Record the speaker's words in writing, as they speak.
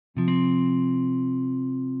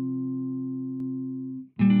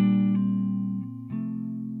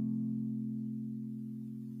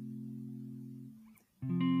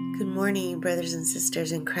morning, brothers and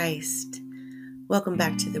sisters in Christ. Welcome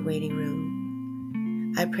back to the waiting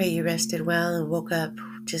room. I pray you rested well and woke up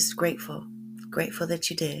just grateful that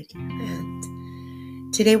you did.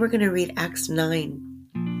 And today we're going to read Acts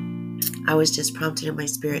 9. I was just prompted in my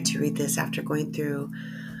spirit to read this after going through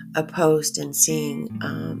a post and seeing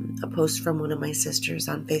a post from one of my sisters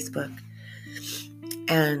on Facebook.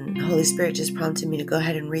 And Holy Spirit just prompted me to go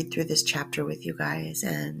ahead and read through this chapter with you guys.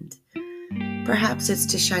 And perhaps it's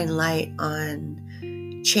to shine light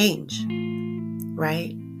on change,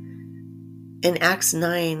 right? In Acts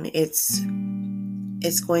 9, it's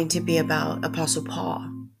going to be about Apostle Paul.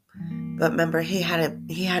 But remember, he had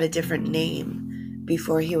a different name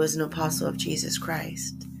before he was an apostle of Jesus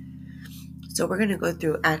Christ. So we're going to go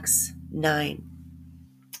through Acts 9.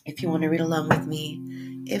 If you want to read along with me.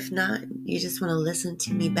 If not, you just want to listen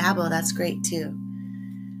to me babble, that's great too.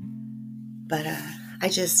 But I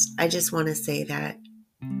just want to say that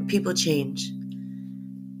people change.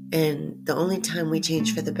 And the only time we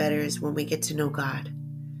change for the better is when we get to know God.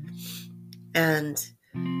 And,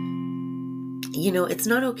 it's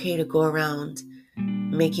not okay to go around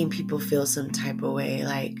making people feel some type of way.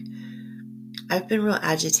 Like, I've been real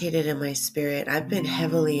agitated in my spirit. I've been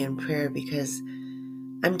heavily in prayer because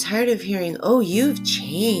I'm tired of hearing, oh, you've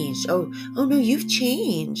changed. Oh no, you've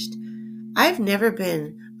changed. I've never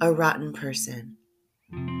been a rotten person.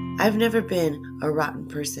 I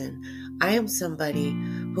am somebody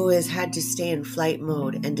who has had to stay in flight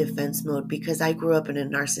mode and defense mode because I grew up in a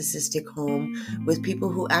narcissistic home with people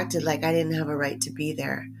who acted like I didn't have a right to be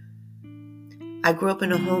there. I grew up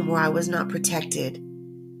in a home where I was not protected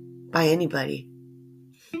by anybody.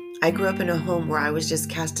 I grew up in a home where I was just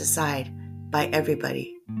cast aside by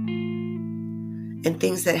everybody. And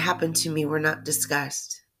things that happened to me were not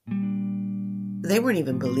discussed. They weren't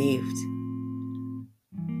even believed.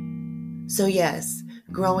 So yes,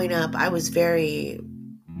 growing up, I was I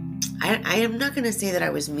am not going to say that I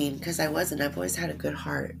was mean because I wasn't. I've always had a good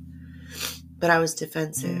heart. But I was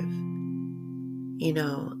defensive, and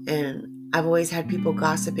I've always had people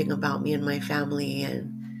gossiping about me and my family.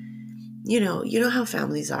 And, you know how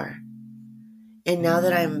families are. And now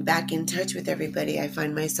that I'm back in touch with everybody, I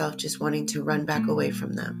find myself just wanting to run back away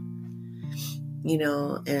from them.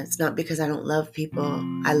 And it's not because I don't love people.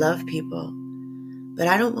 I love people. But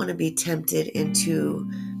I don't want to be tempted into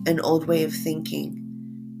an old way of thinking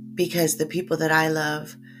because the people that I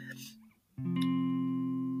love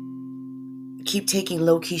keep taking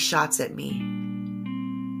low-key shots at me,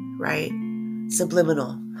 right?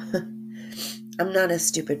 Subliminal. I'm not a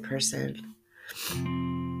stupid person.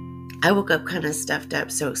 I woke up kind of stuffed up,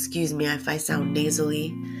 so excuse me if I sound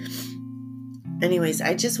nasally. Anyways,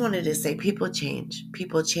 I just wanted to say people change.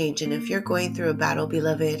 And if you're going through a battle,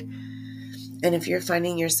 beloved, and if you're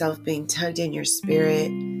finding yourself being tugged in your spirit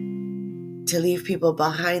to leave people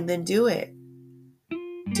behind, then do it.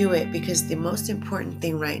 Do it, because the most important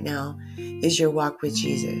thing right now is your walk with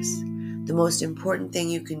Jesus. The most important thing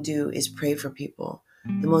you can do is pray for people.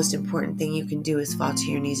 The most important thing you can do is fall to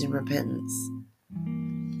your knees in repentance.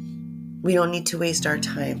 We don't need to waste our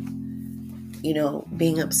time,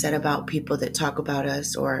 being upset about people that talk about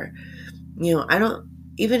us, or,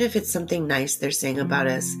 even if it's something nice they're saying about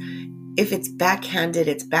us, if it's backhanded,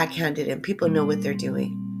 it's backhanded, and people know what they're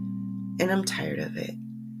doing. And I'm tired of it.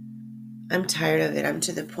 I'm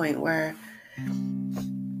to the point where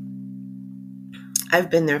I've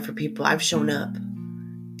been there for people. I've shown up.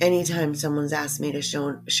 Anytime someone's asked me to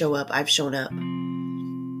show up, I've shown up.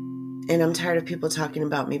 And I'm tired of people talking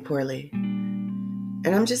about me poorly. And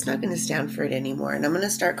I'm just not going to stand for it anymore. And I'm going to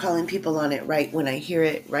start calling people on it right when I hear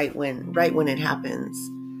it, right when it happens.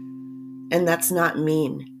 And that's not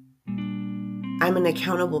mean. I'm an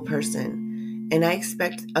accountable person, and I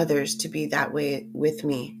expect others to be that way with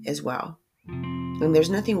me as well. And there's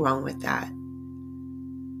nothing wrong with that.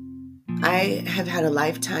 I have had a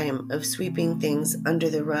lifetime of sweeping things under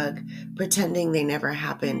the rug, pretending they never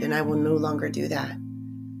happened, and I will no longer do that.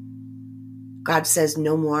 God says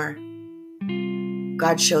no more.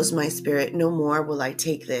 God shows my spirit, no more will I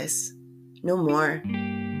take this. No more.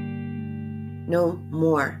 No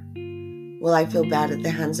more will I feel bad at the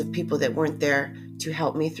hands of people that weren't there to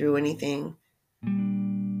help me through anything.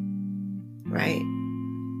 Right?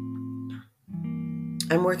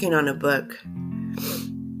 I'm working on a book.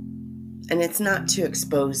 And it's not to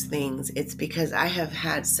expose things. It's because I have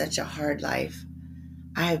had such a hard life.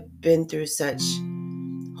 I have been through such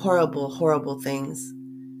horrible, horrible things.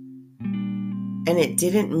 And it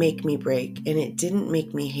didn't make me break. And it didn't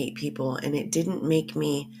make me hate people. And it didn't make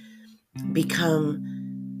me become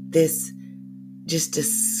this just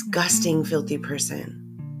disgusting, filthy person.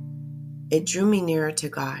 It drew me nearer to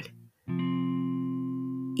God.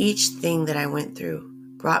 Each thing that I went through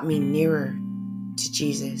brought me nearer to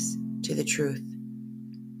Jesus, to the truth.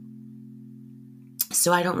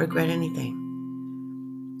 So I don't regret anything.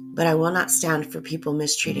 But I will not stand for people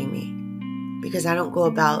mistreating me, because I don't go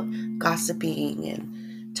about gossiping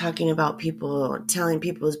and talking about people, telling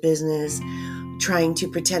people's business, trying to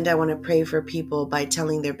pretend I want to pray for people by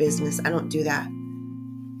telling their business. I don't do that.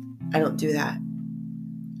 I don't do that.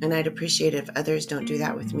 And I'd appreciate it if others don't do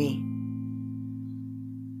that with me.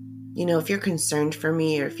 You know, if you're concerned for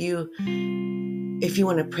me, or if you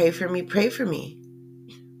want to pray for me, pray for me.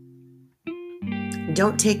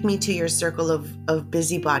 Don't take me to your circle of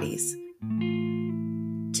busybodies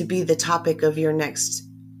to be the topic of your next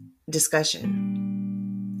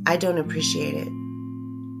discussion. I don't appreciate it.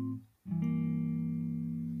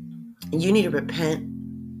 You need to repent.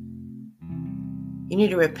 You need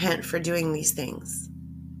to repent for doing these things.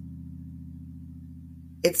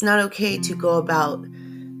 It's not okay to go about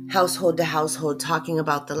household to household talking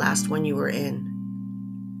about the last one you were in.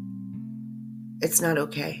 It's not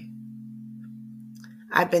okay.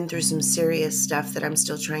 I've been through some serious stuff that I'm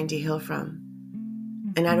still trying to heal from.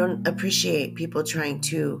 And I don't appreciate people trying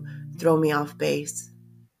to throw me off base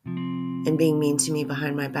and being mean to me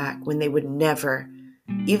behind my back when they would never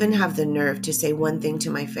even have the nerve to say one thing to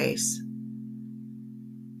my face.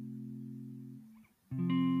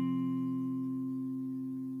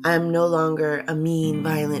 I'm no longer a mean,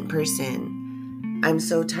 violent person. I'm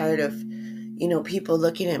so tired of, people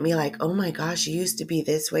looking at me like, oh my gosh, you used to be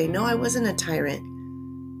this way. No, I wasn't a tyrant.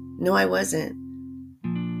 No, I wasn't.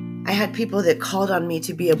 I had people that called on me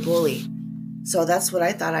to be a bully. So that's what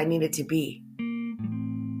I thought I needed to be.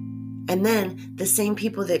 And then the same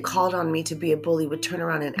people that called on me to be a bully would turn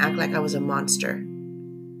around and act like I was a monster.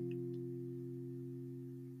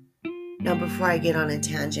 Now, before I get on a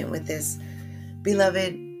tangent with this,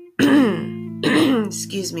 beloved,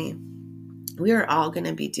 excuse me, we are all going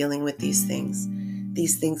to be dealing with these things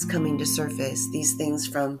coming to surface, these things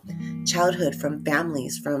from childhood, from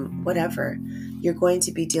families, from whatever. You're going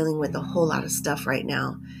to be dealing with a whole lot of stuff right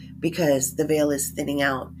now because the veil is thinning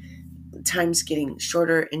out. Time's getting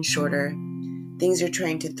shorter and shorter. Things are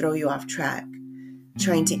trying to throw you off track,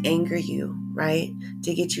 trying to anger you, right?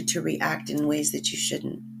 To get you to react in ways that you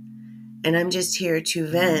shouldn't. And I'm just here to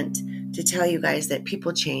vent, to tell you guys that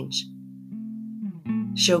people change.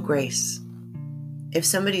 Show grace. If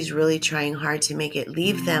somebody's really trying hard to make it,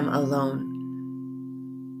 leave them alone.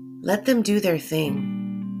 Let them do their thing.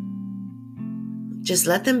 Just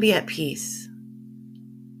let them be at peace.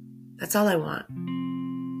 That's all I want.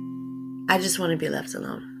 I just want to be left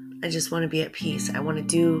alone. I just want to be at peace. I want to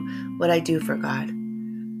do what I do for God.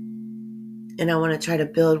 And I want to try to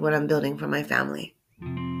build what I'm building for my family.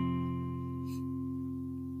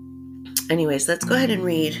 Anyways, let's go ahead and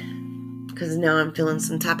read, because now I'm feeling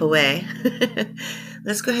some type of way.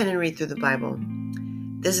 Let's go ahead and read through the Bible.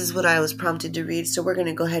 This is what I was prompted to read, so we're going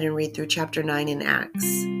to go ahead and read through chapter 9 in Acts.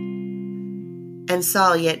 And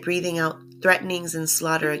Saul, yet breathing out threatenings and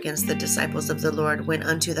slaughter against the disciples of the Lord, went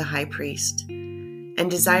unto the high priest, and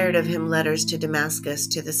desired of him letters to Damascus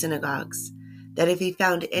to the synagogues, that if he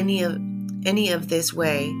found any of this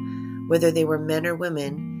way, whether they were men or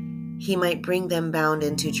women, he might bring them bound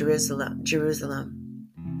into Jerusalem.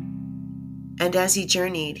 And as he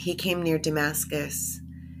journeyed, he came near Damascus,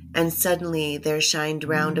 and suddenly there shined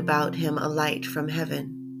round about him a light from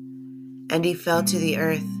heaven. And he fell to the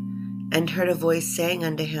earth, and heard a voice saying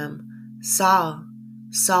unto him, Saul,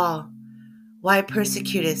 Saul, why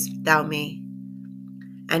persecutest thou me?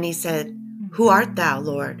 And he said, Who art thou,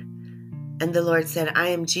 Lord? And the Lord said, I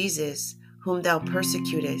am Jesus, whom thou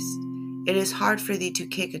persecutest. It is hard for thee to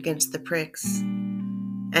kick against the pricks.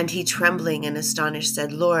 And he, trembling and astonished,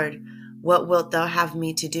 said, Lord, what wilt thou have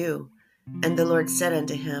me to do? And the Lord said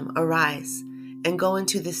unto him, Arise, and go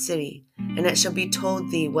into the city, and it shall be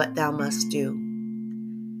told thee what thou must do.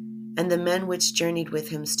 And the men which journeyed with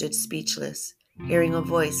him stood speechless, hearing a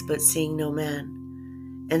voice, but seeing no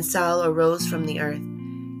man. And Saul arose from the earth,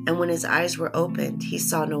 and when his eyes were opened, he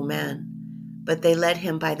saw no man. But they led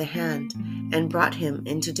him by the hand, and brought him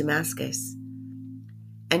into Damascus.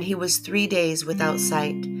 And he was 3 days without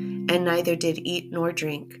sight, and neither did eat nor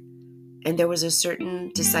drink. And there was a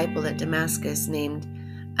certain disciple at Damascus named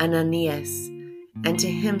Ananias. And to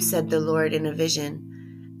him said the Lord in a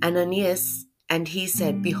vision, Ananias. And he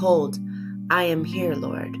said, Behold, I am here,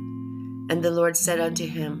 Lord. And the Lord said unto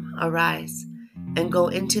him, Arise, and go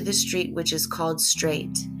into the street which is called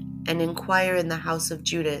Straight, and inquire in the house of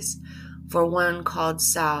Judas for one called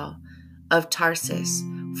Saul of Tarsus,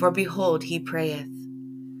 for behold, he prayeth.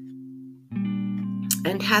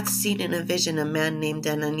 And hath seen in a vision a man named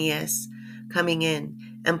Ananias coming in,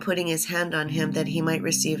 and putting his hand on him that he might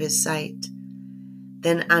receive his sight.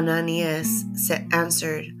 Then Ananias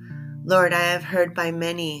answered, Lord, I have heard by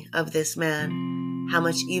many of this man how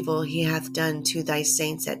much evil he hath done to thy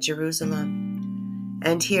saints at Jerusalem.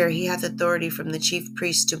 And here he hath authority from the chief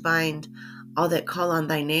priests to bind all that call on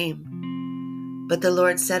thy name. But the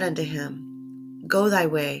Lord said unto him, Go thy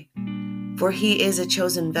way, for he is a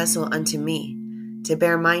chosen vessel unto me, to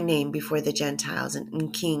bear my name before the Gentiles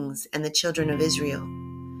and kings and the children of Israel.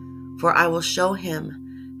 For I will show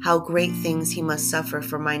him how great things he must suffer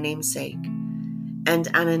for my name's sake. And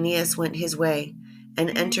Ananias went his way,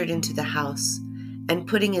 and entered into the house, and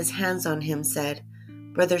putting his hands on him said,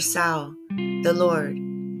 Brother Saul, the Lord,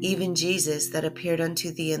 even Jesus that appeared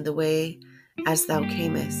unto thee in the way as thou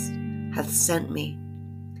camest, hath sent me,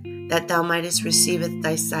 that thou mightest receive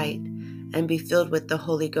thy sight, and be filled with the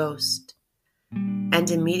Holy Ghost. And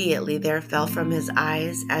immediately there fell from his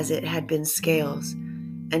eyes as it had been scales,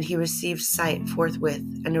 and he received sight forthwith,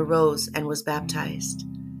 and arose and was baptized.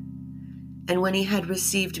 And when he had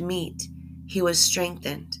received meat, he was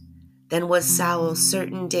strengthened. Then was Saul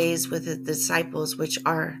certain days with the disciples which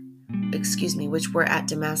were at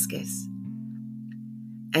Damascus.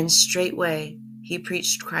 And straightway he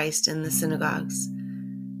preached Christ in the synagogues,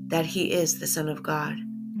 that he is the Son of God.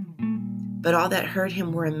 But all that heard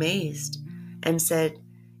him were amazed, and said,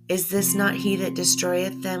 Is this not he that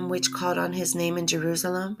destroyeth them which called on his name in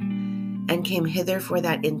Jerusalem, and came hither for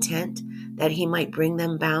that intent, that he might bring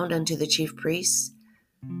them bound unto the chief priests?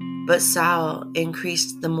 But Saul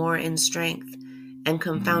increased the more in strength, and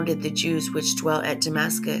confounded the Jews which dwelt at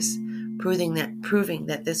Damascus, proving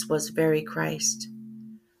that this was very Christ.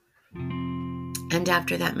 And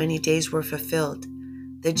after that many days were fulfilled,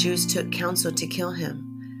 the Jews took counsel to kill him.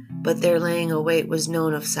 But their laying await was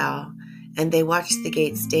known of Saul, and they watched the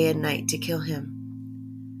gates day and night to kill him.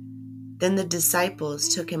 Then the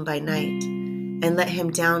disciples took him by night, and let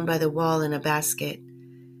him down by the wall in a basket.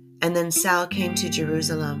 And then Saul came to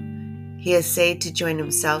Jerusalem. He essayed to join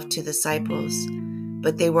himself to the disciples,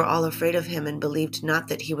 but they were all afraid of him and believed not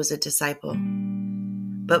that he was a disciple.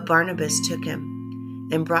 But Barnabas took him,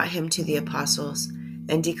 and brought him to the apostles,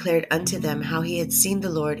 and declared unto them how he had seen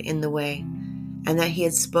the Lord in the way, and that he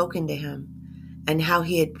had spoken to him, and how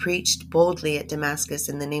he had preached boldly at Damascus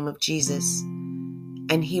in the name of Jesus.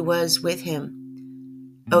 And he was with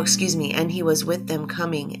them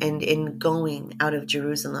coming and in going out of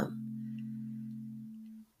Jerusalem.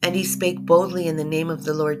 And he spake boldly in the name of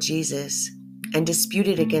the Lord Jesus, and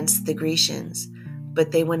disputed against the Grecians,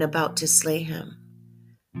 but they went about to slay him.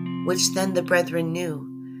 Which then the brethren knew.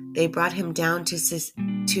 They brought him down to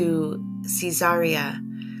Caesarea,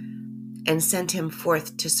 and sent him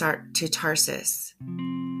forth to Tarsus.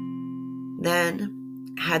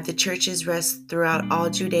 Then had the churches rest throughout all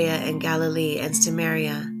Judea and Galilee and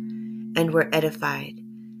Samaria, and were edified,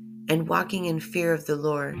 and walking in fear of the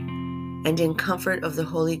Lord, and in comfort of the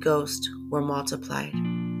Holy Ghost were multiplied.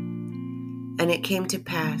 And it came to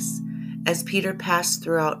pass, as Peter passed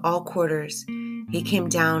throughout all quarters, he came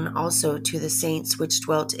down also to the saints which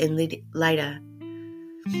dwelt in Lydda.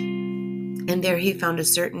 And there he found a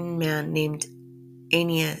certain man named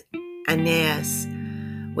Aeneas,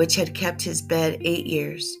 which had kept his bed 8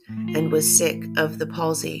 years, and was sick of the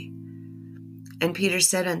palsy. And Peter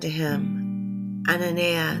said unto him,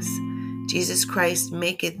 Ananias, Jesus Christ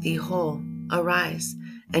maketh thee whole. Arise,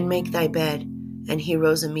 and make thy bed. And he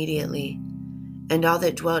rose immediately. And all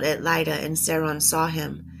that dwelt at Lydda and Saron saw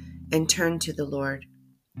him, and turned to the Lord.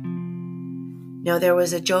 Now there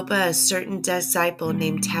was at Joppa a certain disciple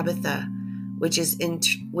named Tabitha,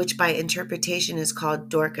 which by interpretation is called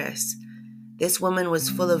Dorcas. This woman was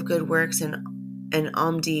full of good works and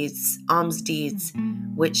alms deeds,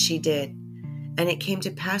 which she did. And it came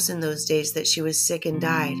to pass in those days that she was sick and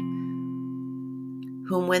died,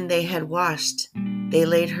 whom when they had washed, they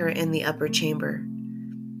laid her in the upper chamber.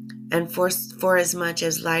 And forasmuch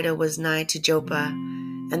as Lydda was nigh to Joppa,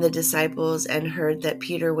 and the disciples and heard that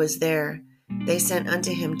Peter was there, they sent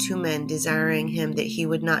unto him 2 men, desiring him that he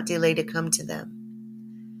would not delay to come to them.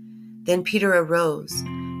 Then Peter arose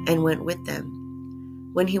and went with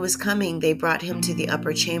them. When he was coming, they brought him to the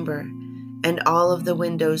upper chamber, and all of the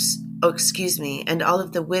widows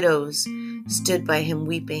stood by him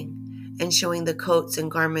weeping, and showing the coats and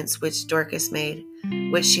garments which Dorcas made,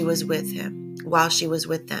 while she was with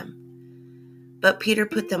them. But Peter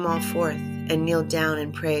put them all forth, and kneeled down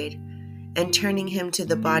and prayed, and turning him to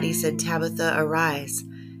the body said, Tabitha, arise.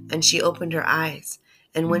 And she opened her eyes,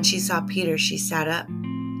 and when she saw Peter, she sat up.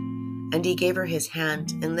 And he gave her his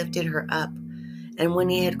hand, and lifted her up, and when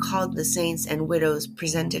he had called the saints and widows,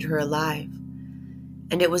 presented her alive.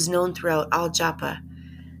 And it was known throughout all Joppa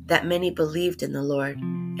that many believed in the Lord.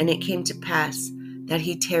 And it came to pass that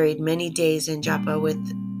he tarried many days in Joppa with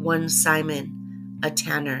one Simon, a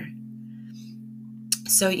tanner.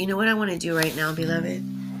 So you know what I want to do right now, beloved?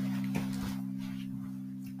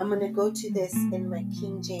 I'm going to go to this in my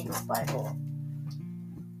King James Bible,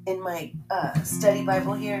 in my study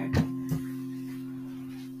Bible here.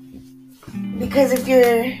 Because if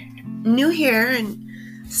you're new here and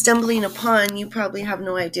stumbling upon, you probably have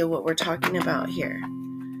no idea what we're talking about here.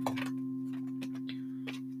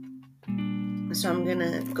 So I'm going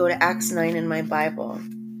to go to Acts 9 in my Bible.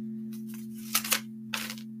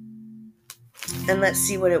 And let's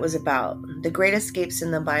see what it was about. The great escapes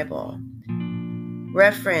in the Bible.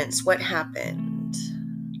 Reference what happened.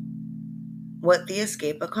 What the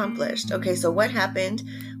escape accomplished. Okay, so what happened,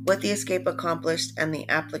 what the escape accomplished, and the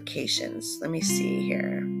applications. Let me see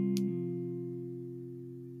here.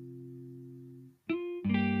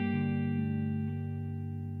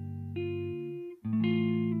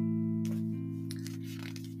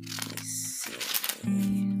 Let me see.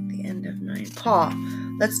 The end of 9. Paul.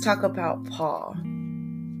 Let's talk about Paul.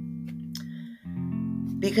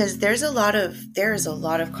 Because there is a lot of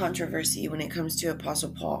controversy when it comes to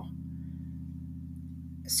Apostle Paul.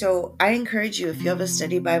 So I encourage you, if you have a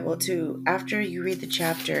study Bible, to, after you read the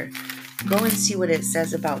chapter, go and see what it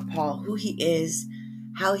says about Paul, who he is,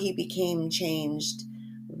 how he became changed,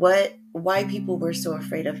 why people were so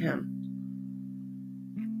afraid of him.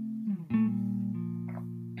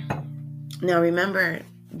 Now remember,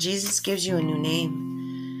 Jesus gives you a new name.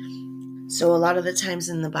 So a lot of the times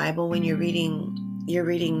in the Bible, when you're reading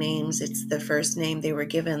names, it's the first name they were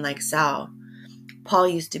given, like Saul. Paul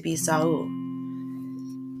used to be Saul.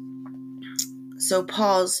 So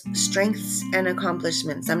Paul's strengths and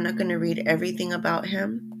accomplishments. I'm not going to read everything about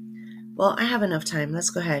him. Well, I have enough time. Let's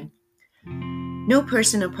go ahead. No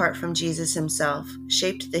person apart from Jesus himself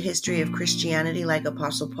shaped the history of Christianity like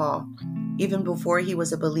Apostle Paul. Even before he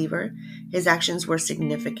was a believer, his actions were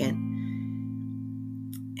significant.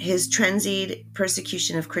 His transient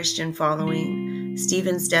persecution of Christian following,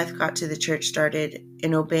 Stephen's death got to the church started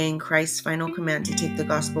in obeying Christ's final command to take the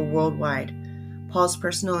gospel worldwide. Paul's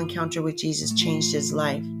personal encounter with Jesus changed his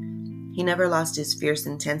life. He never lost his fierce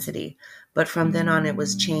intensity, but from then on it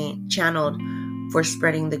was channeled for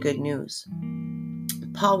spreading the good news.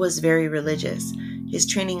 Paul was very religious. His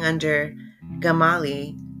training under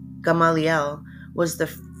Gamaliel was the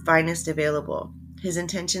finest available. His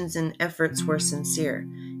intentions and efforts were sincere.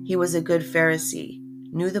 He was a good Pharisee,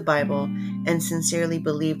 knew the Bible, and sincerely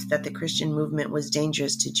believed that the Christian movement was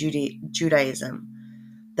dangerous to Judaism.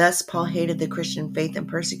 Thus, Paul hated the Christian faith and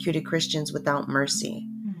persecuted Christians without mercy.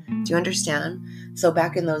 Do you understand? So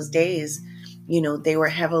back in those days, they were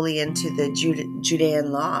heavily into the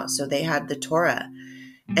Judean law. So they had the Torah,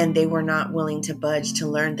 and they were not willing to budge to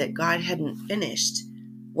learn that God hadn't finished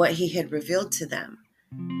what he had revealed to them.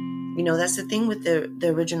 That's the thing with the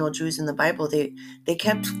original Jews in the Bible. They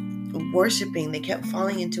kept worshiping, they kept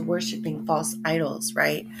falling into worshiping false idols,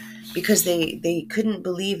 right? Because they couldn't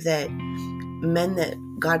believe that men that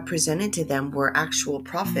God presented to them were actual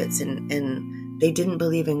prophets, and they didn't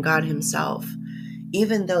believe in God himself.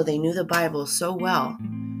 Even though they knew the Bible so well,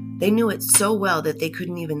 they knew it so well that they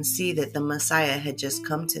couldn't even see that the Messiah had just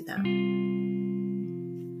come to them.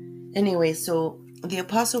 Anyway, so the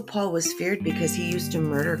Apostle Paul was feared because he used to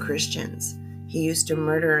murder Christians. He used to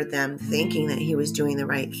murder them thinking that he was doing the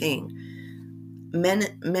right thing. Men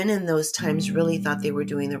in those times really thought they were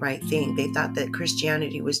doing the right thing. They thought that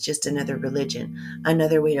Christianity was just another religion,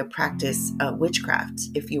 another way to practice witchcraft,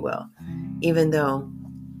 if you will, even though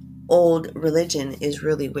old religion is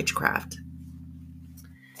really witchcraft.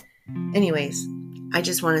 Anyways, I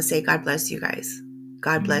just want to say God bless you guys.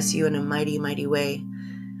 God bless you in a mighty, mighty way.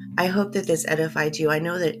 I hope that this edified you. I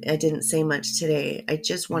know that I didn't say much today. I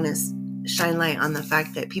just want to shine light on the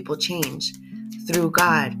fact that people change. Through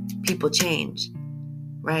God, people change,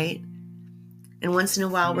 right? And once in a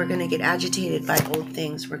while, we're going to get agitated by old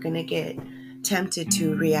things. We're going to get tempted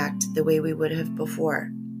to react the way we would have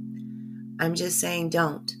before. I'm just saying,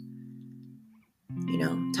 don't.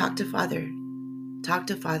 Talk to Father. Talk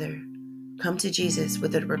to Father. Come to Jesus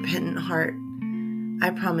with a repentant heart. I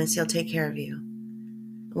promise he'll take care of you.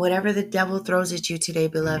 Whatever the devil throws at you today,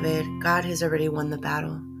 beloved, God has already won the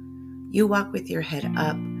battle. You walk with your head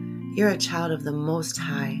up. You're a child of the Most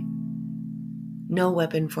High. No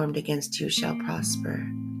weapon formed against you shall prosper.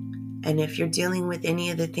 And if you're dealing with any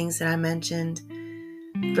of the things that I mentioned,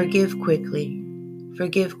 forgive quickly.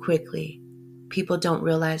 Forgive quickly. People don't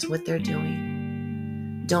realize what they're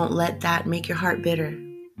doing. Don't let that make your heart bitter.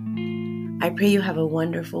 I pray you have a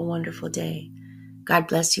wonderful, wonderful day. God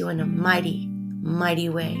bless you in a mighty, mighty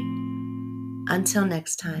way. Until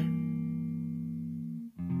next time.